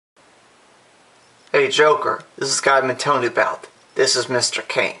Hey Joker, this is the guy I've been telling you about. This is Mr.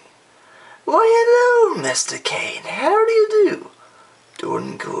 Cain. Why hello, Mr. Cain. How do you do?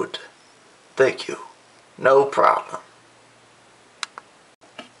 Doing good. Thank you. No problem.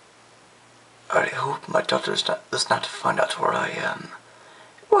 I hope my daughter does not find out where I am.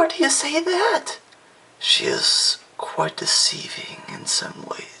 Why do you say that? She is quite deceiving in some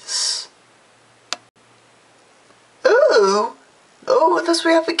ways. Oh, I guess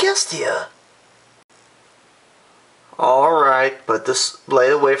we have a guest here. Alright, but this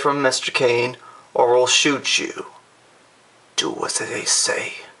blade away from Mr. Cain, or we'll shoot you. Do what they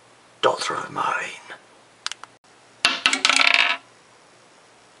say, daughter of mine.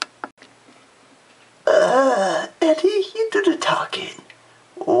 Eddie, you do the talking.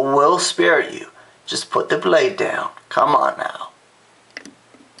 We'll spare you. Just put the blade down. Come on now.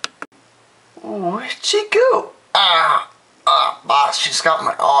 Where'd she go? Boss, she's got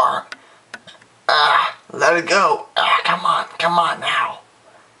my arm. Let it go. Come on now.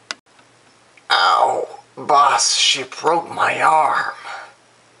 Ow, boss, she broke my arm.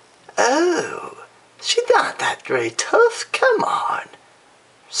 Oh, she's not that very tough. Come on.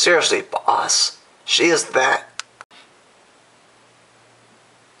 Seriously, boss, she is that.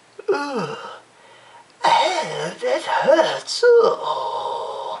 Ugh. Oh, that hurts.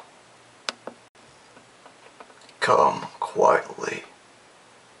 Oh. Come quietly.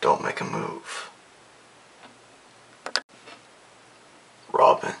 Don't make a move.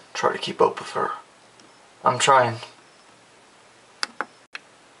 Robin, try to keep up with her. I'm trying.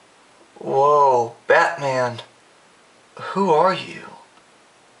 Whoa, Batman. Who are you?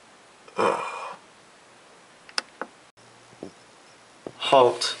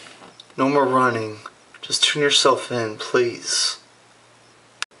 Halt. No more running. Just turn yourself in, please.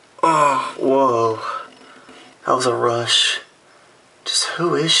 Oh, whoa. That was a rush. Just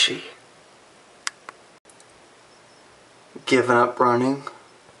who is she? Giving up running?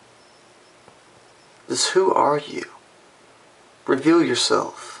 Just who are you? Reveal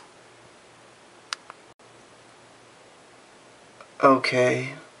yourself.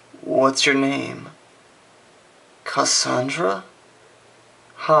 Okay, what's your name? Cassandra?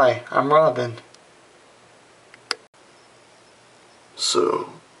 Hi, I'm Robin.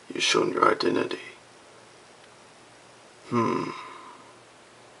 So, you've shown your identity.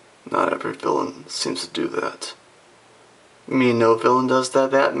 Not every villain seems to do that. You mean no villain does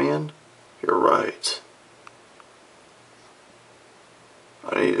that, Batman? You're right.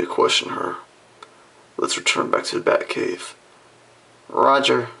 I need to question her. Let's return back to the Batcave.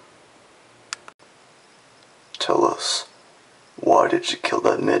 Roger. Tell us, why did you kill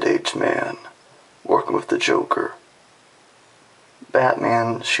that mid-aged man working with the Joker?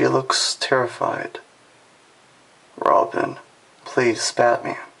 Batman, she looks terrified. Robin, please,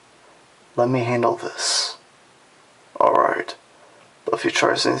 Batman, let me handle this. Alright, but if he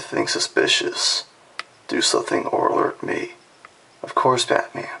tries anything suspicious, do something or alert me. Of course,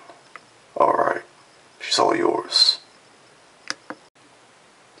 Batman. Alright, she's all yours.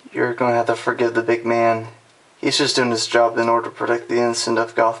 You're gonna have to forgive the big man. He's just doing his job in order to protect the innocent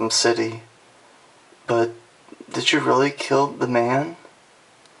of Gotham City. But, did you really kill the man?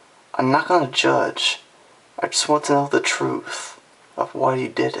 I'm not gonna judge. I just want to know the truth of why you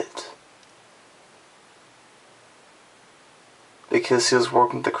did it. Because he was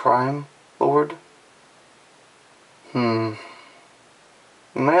working the crime lord? You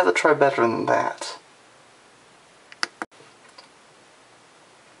might have to try better than that.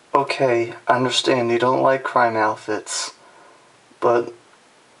 Okay, I understand you don't like crime outfits, but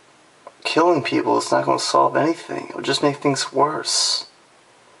killing people is not going to solve anything. It will just make things worse.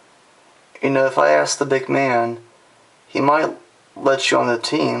 You know, if I ask the big man, he might let you on the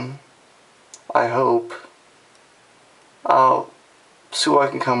team. I hope. I'll see what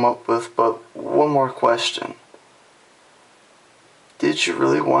I can come up with, but one more question. Did you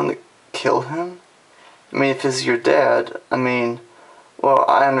really want to kill him? I mean, if he's your dad, well,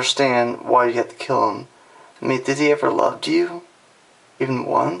 I understand why you had to kill him. I mean, did he ever love you? Even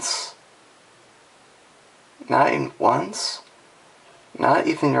once? Not even once? Not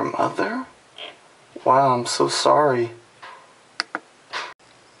even your mother? Wow, I'm so sorry.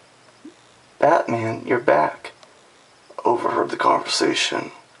 Batman, you're back. Overheard the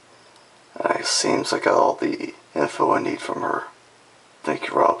conversation. It seems I got all the info I need from her. Thank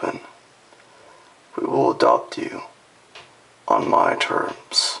you, Robin. We will adopt you. On my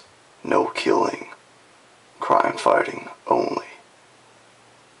terms. No killing. Crime fighting only.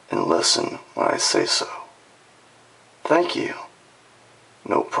 And listen when I say so. Thank you.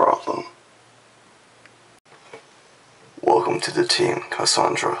 No problem. Welcome to the team,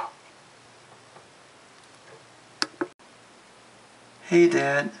 Cassandra. Hey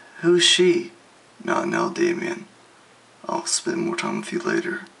Dad, who's she? Not now, Damien. I'll spend more time with you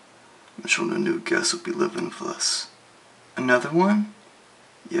later. I'm sure no new guest will be living with us. Another one?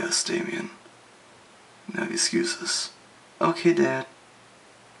 Yes, Damien. No excuses. Okay, Dad.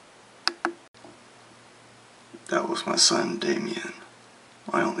 That was my son, Damien.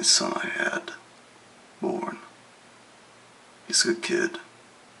 My only son I had. Born. He's a good kid.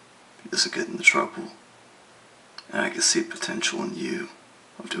 He doesn't get into trouble. And I can see potential in you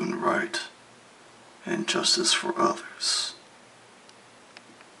of doing right and justice for others.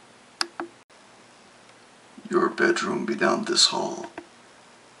 Your bedroom will be down this hall.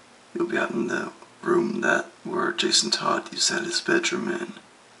 You'll be out in the room where Jason Todd used to have his bedroom in.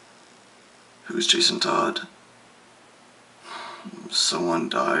 Who's Jason Todd? Someone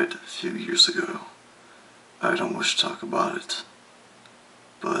died a few years ago. I don't wish to talk about it,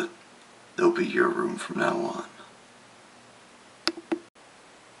 but it'll be your room from now on.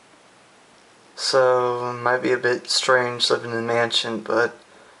 So, it might be a bit strange living in a mansion, but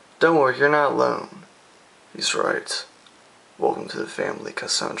don't worry, you're not alone. He's right. Welcome to the family,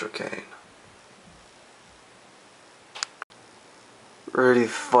 Cassandra Cain. Ready to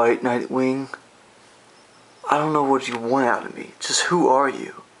fight, Nightwing? I don't know what you want out of me. Just who are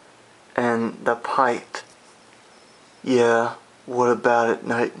you? And the pipe. Yeah, what about it,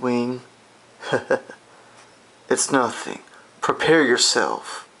 Nightwing? It's nothing. Prepare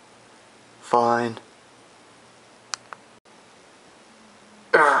yourself. Fine.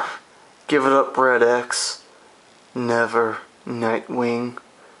 Urgh. Give it up, Red X. Never, Nightwing.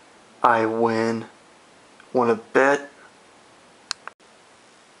 I win. Wanna bet?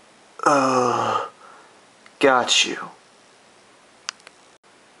 Got you.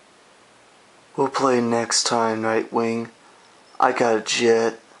 We'll play next time, Nightwing. I got a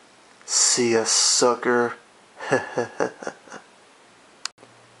jet. See ya, sucker.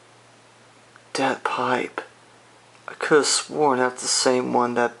 That pipe. I could have sworn that's the same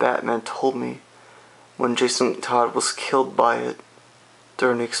one that Batman told me when Jason Todd was killed by it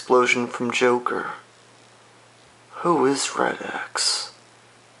during the explosion from Joker. Who is Red X?